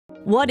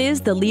What is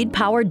the lead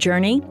power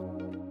journey?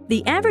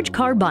 The average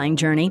car buying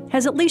journey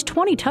has at least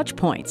 20 touch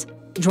points.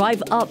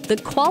 Drive up the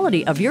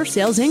quality of your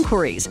sales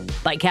inquiries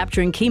by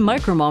capturing key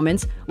micro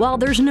moments while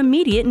there's an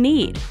immediate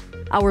need.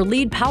 Our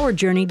lead power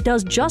journey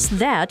does just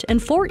that in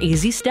 4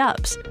 easy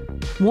steps.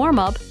 Warm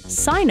up,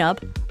 sign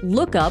up,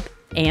 look up,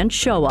 and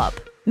show up.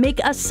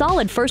 Make a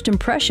solid first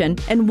impression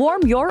and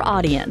warm your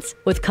audience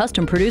with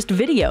custom-produced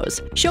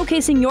videos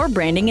showcasing your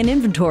branding and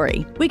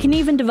inventory. We can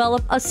even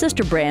develop a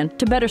sister brand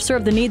to better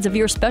serve the needs of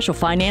your special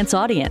finance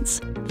audience.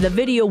 The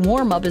video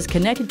warm-up is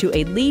connected to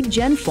a lead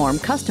gen form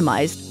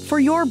customized for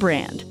your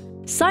brand.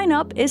 Sign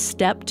up is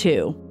step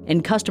 2,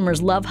 and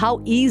customers love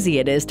how easy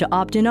it is to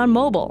opt in on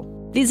mobile.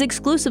 These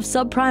exclusive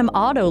subprime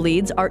auto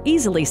leads are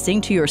easily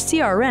synced to your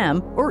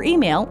CRM or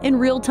email in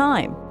real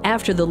time.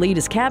 After the lead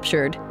is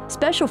captured,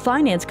 special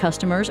finance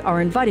customers are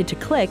invited to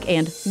click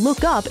and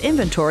look up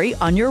inventory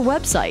on your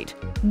website.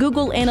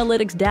 Google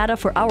Analytics data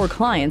for our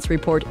clients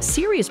report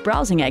serious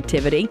browsing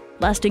activity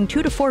lasting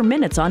 2 to 4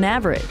 minutes on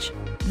average.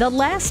 The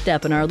last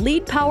step in our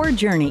lead power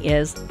journey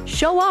is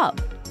show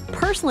up.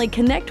 Personally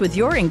connect with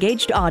your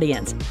engaged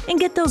audience and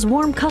get those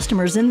warm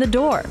customers in the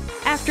door.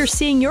 After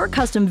seeing your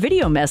custom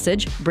video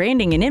message,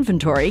 branding, and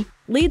inventory,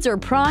 leads are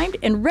primed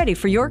and ready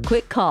for your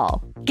quick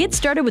call. Get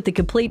started with the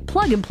complete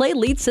plug-and-play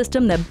lead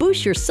system that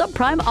boosts your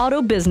subprime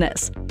auto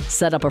business.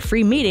 Set up a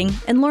free meeting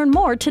and learn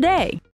more today.